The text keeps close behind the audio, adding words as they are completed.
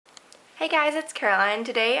Hey guys, it's Caroline.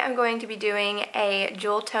 Today I'm going to be doing a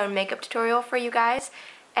jewel tone makeup tutorial for you guys,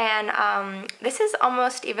 and this is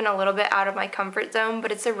almost even a little bit out of my comfort zone,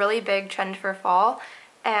 but it's a really big trend for fall,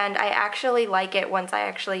 and I actually like it once I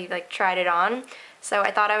actually tried it on. So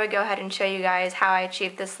I thought I would go ahead and show you guys how I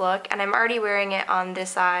achieved this look, and I'm already wearing it on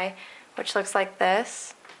this eye, which looks like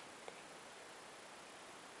this.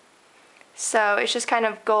 So it's just kind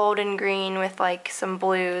of gold and green with like some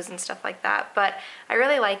blues and stuff like that. But I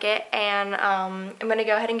really like it, and I'm going to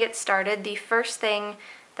go ahead and get started. The first thing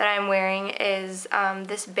that I'm wearing is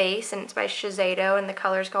this base, and it's by Shiseido, and the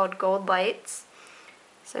color is called Gold Lights.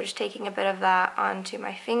 So just taking a bit of that onto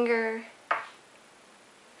my finger.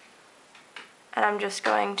 And I'm just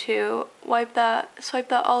going to swipe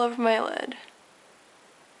that all over my lid.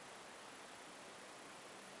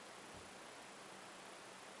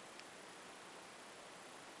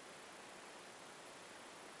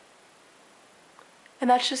 And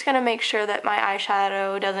that's just going to make sure that my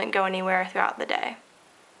eyeshadow doesn't go anywhere throughout the day.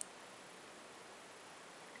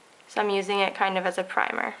 So I'm using it kind of as a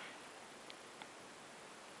primer.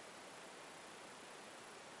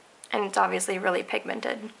 And it's obviously really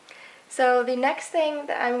pigmented. So the next thing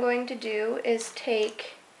that I'm going to do is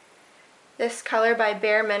take this color by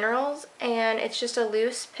Bare Minerals, and it's just a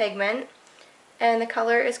loose pigment. And the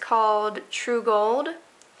color is called True Gold.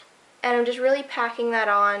 And I'm just really packing that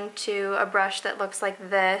on to a brush that looks like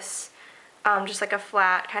this, just like a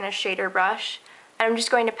flat kind of shader brush. And I'm just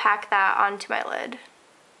going to pack that onto my lid.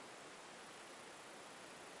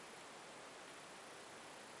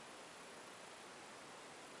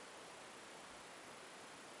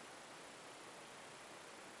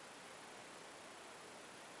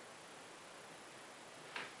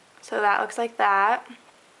 So that looks like that.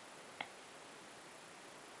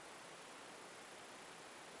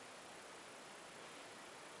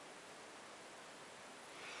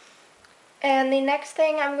 And the next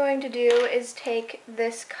thing I'm going to do is take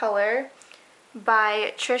this color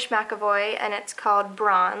by Trish McEvoy, and it's called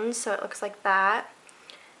Bronze, so it looks like that.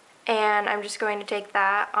 And I'm just going to take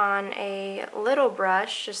that on a little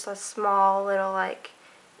brush, just a small little I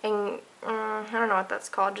don't know what that's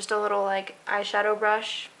called, just a little eyeshadow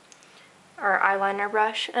brush or eyeliner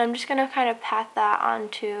brush. And I'm just going to kind of pat that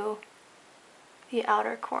onto the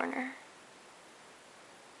outer corner.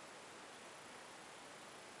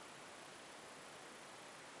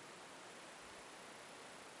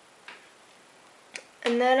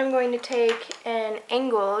 And then I'm going to take an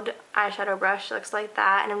angled eyeshadow brush, looks like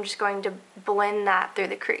that, and I'm just going to blend that through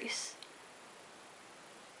the crease.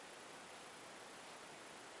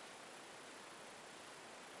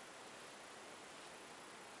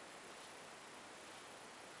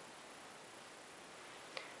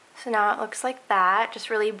 So now it looks like that, just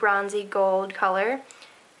really bronzy gold color.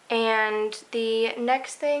 And the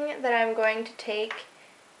next thing that I'm going to take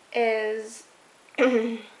is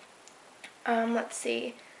let's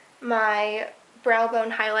see, my brow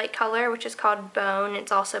bone highlight color, which is called Bone.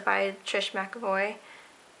 It's also by Trish McEvoy.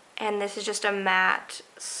 And this is just a matte,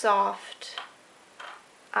 soft,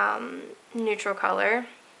 neutral color.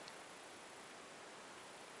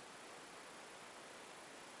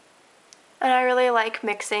 And I really like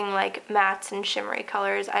mixing mattes and shimmery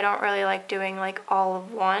colors. I don't really like doing all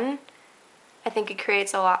of one. I think it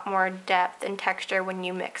creates a lot more depth and texture when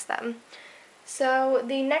you mix them. So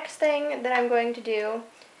the next thing that I'm going to do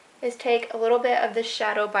is take a little bit of this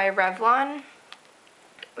shadow by Revlon,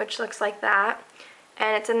 which looks like that,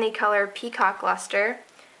 and it's in the color Peacock Luster.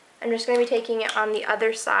 I'm just going to be taking it on the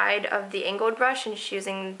other side of the angled brush and just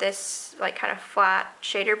using this kind of flat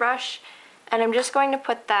shader brush, and I'm just going to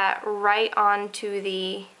put that right onto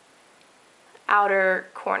the outer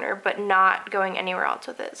corner, but not going anywhere else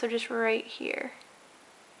with it, so just right here.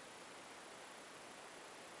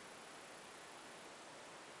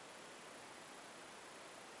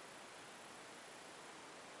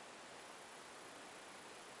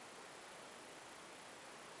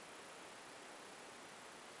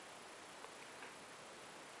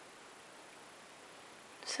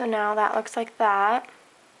 So now that looks like that.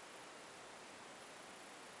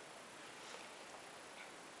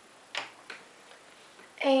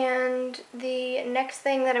 And the next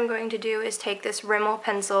thing that I'm going to do is take this Rimmel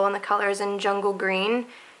pencil, and the color is in Jungle Green.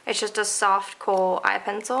 It's just a soft kohl eye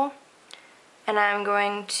pencil. And I'm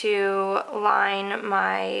going to line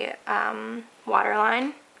my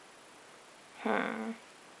waterline. I'm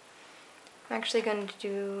actually going to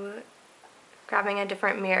do grabbing a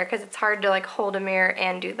different mirror because it's hard to hold a mirror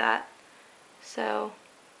and do that. So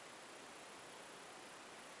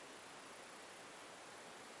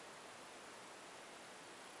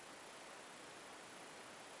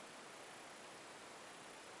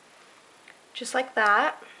just like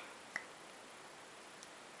that.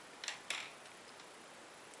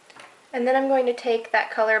 And then I'm going to take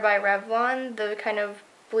that color by Revlon, the kind of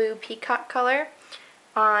blue peacock color,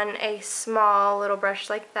 on a small little brush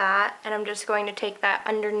like that, and I'm just going to take that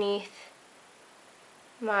underneath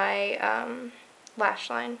my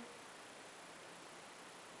lash line.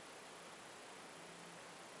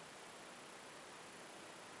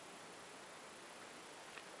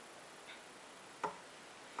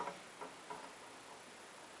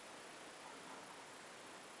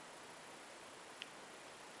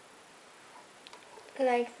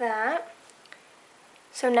 Like that.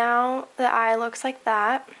 So now the eye looks like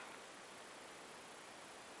that.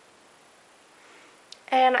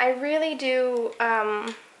 And I really do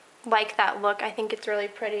like that look. I think it's really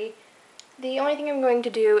pretty. The only thing I'm going to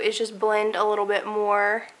do is just blend a little bit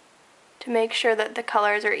more to make sure that the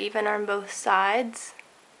colors are even on both sides.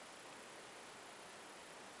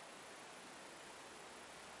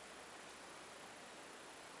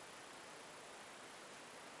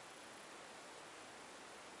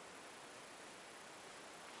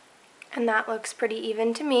 And that looks pretty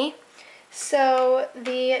even to me. So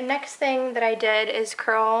the next thing that I did is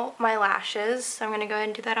curl my lashes. So I'm going to go ahead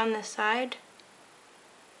and do that on this side.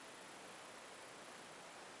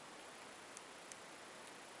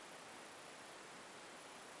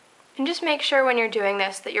 And just make sure when you're doing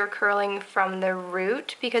this that you're curling from the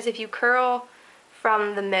root, because if you curl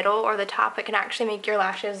from the middle or the top, it can actually make your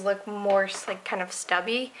lashes look more like kind of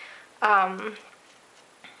stubby.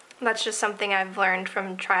 That's just something I've learned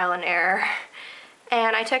from trial and error.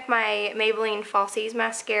 And I took my Maybelline Falsies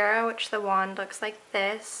mascara, which the wand looks like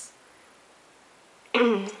this,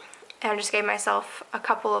 and I just gave myself a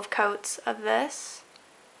couple of coats of this.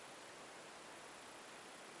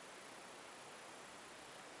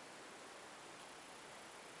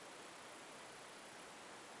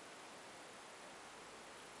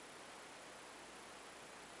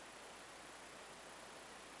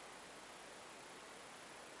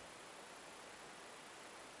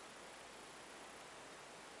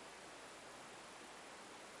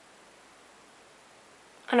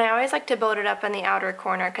 And I always like to build it up in the outer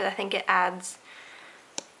corner because I think it adds,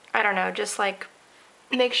 I don't know, just like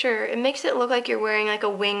make sure, it makes it look like you're wearing like a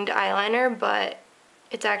winged eyeliner, but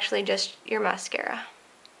it's actually just your mascara.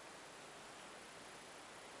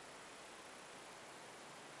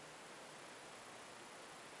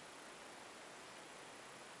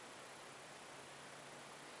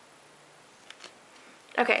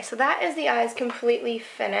 Okay, so that is the eyes completely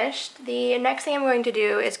finished. The next thing I'm going to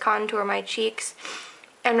do is contour my cheeks.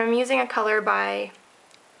 And I'm using a color by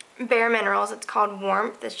Bare Minerals. It's called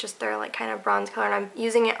Warmth. It's just their like kind of bronze color, and I'm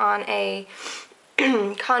using it on a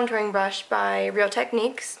contouring brush by Real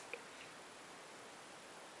Techniques.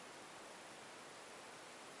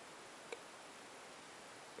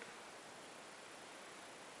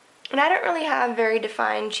 And I don't really have very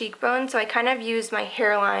defined cheekbones, so I kind of use my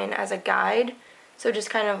hairline as a guide. So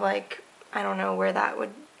just kind of like, I don't know where that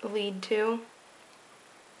would lead to.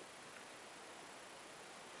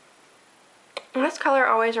 And this color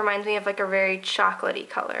always reminds me of like a very chocolatey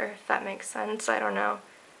color, if that makes sense. I don't know.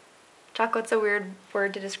 Chocolate's a weird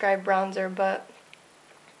word to describe bronzer, but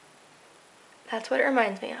that's what it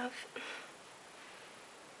reminds me of.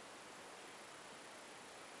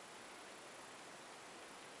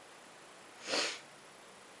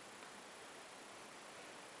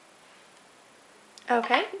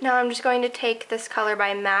 Okay, now I'm just going to take this color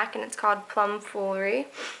by MAC, and it's called Plum Foolery.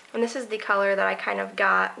 And this is the color that I kind of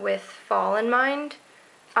got with fall in mind.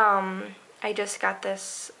 I just got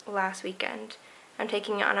this last weekend. I'm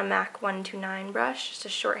taking it on a MAC 129 brush, just a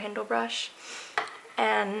short handle brush.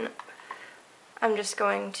 And I'm just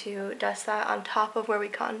going to dust that on top of where we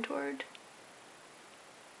contoured.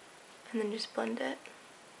 And then just blend it.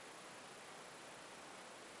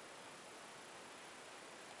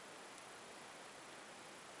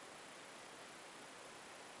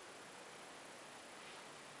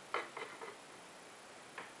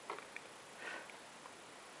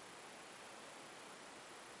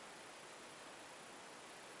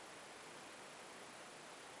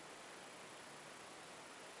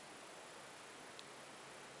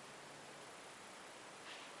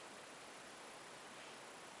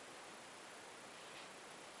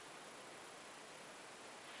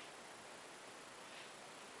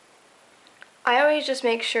 I always just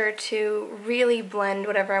make sure to really blend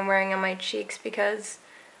whatever I'm wearing on my cheeks because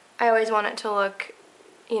I always want it to look,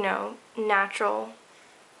 you know, natural.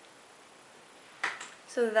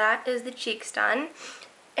 So that is the cheeks done.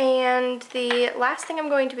 And the last thing I'm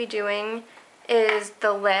going to be doing is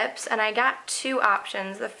the lips, and I got two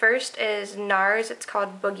options. The first is Nars, it's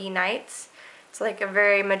called Boogie Nights, It's like a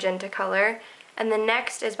very magenta color. And the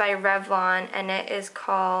next is by Revlon, and it is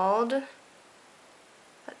called,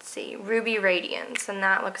 let's see, Ruby Radiance, and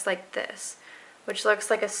that looks like this, which looks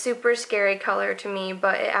like a super scary color to me,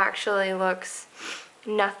 but it actually looks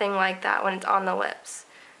nothing like that when it's on the lips.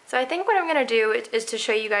 So I think what I'm going to do is to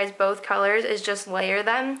show you guys both colors is just layer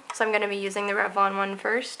them. So I'm going to be using the Revlon one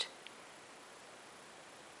first.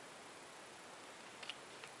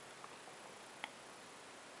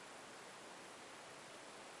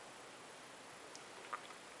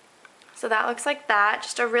 So that looks like that,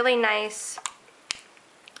 just a really nice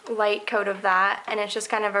light coat of that, and it's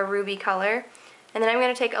just kind of a ruby color. And then I'm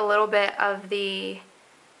going to take a little bit of the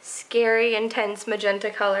Scary Intense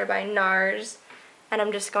Magenta color by Nars, and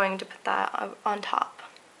I'm just going to put that on top.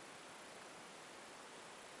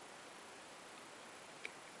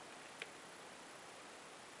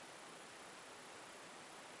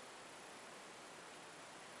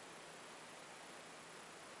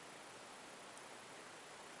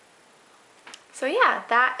 So yeah,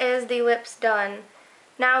 that is the lips done.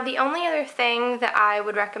 Now the only other thing that I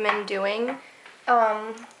would recommend doing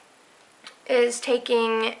is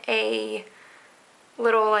taking a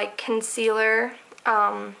little like concealer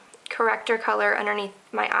corrector color underneath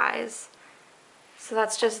my eyes. So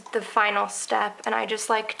that's just the final step, and I just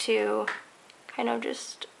like to kind of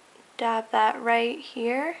just dab that right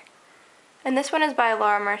here. And this one is by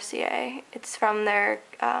Mercier. It's from their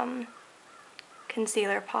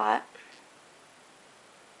concealer pot.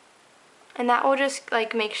 And that will just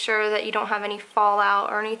like make sure that you don't have any fallout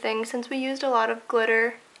or anything, since we used a lot of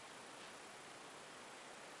glitter.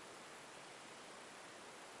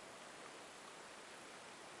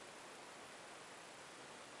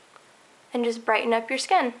 And just brighten up your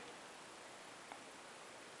skin.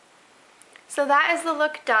 So that is the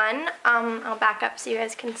look done. I'll back up so you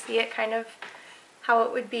guys can see it kind of how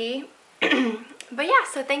it would be. But yeah,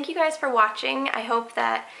 so thank you guys for watching. I hope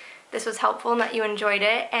that this was helpful and that you enjoyed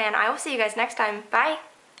it, and I will see you guys next time. Bye!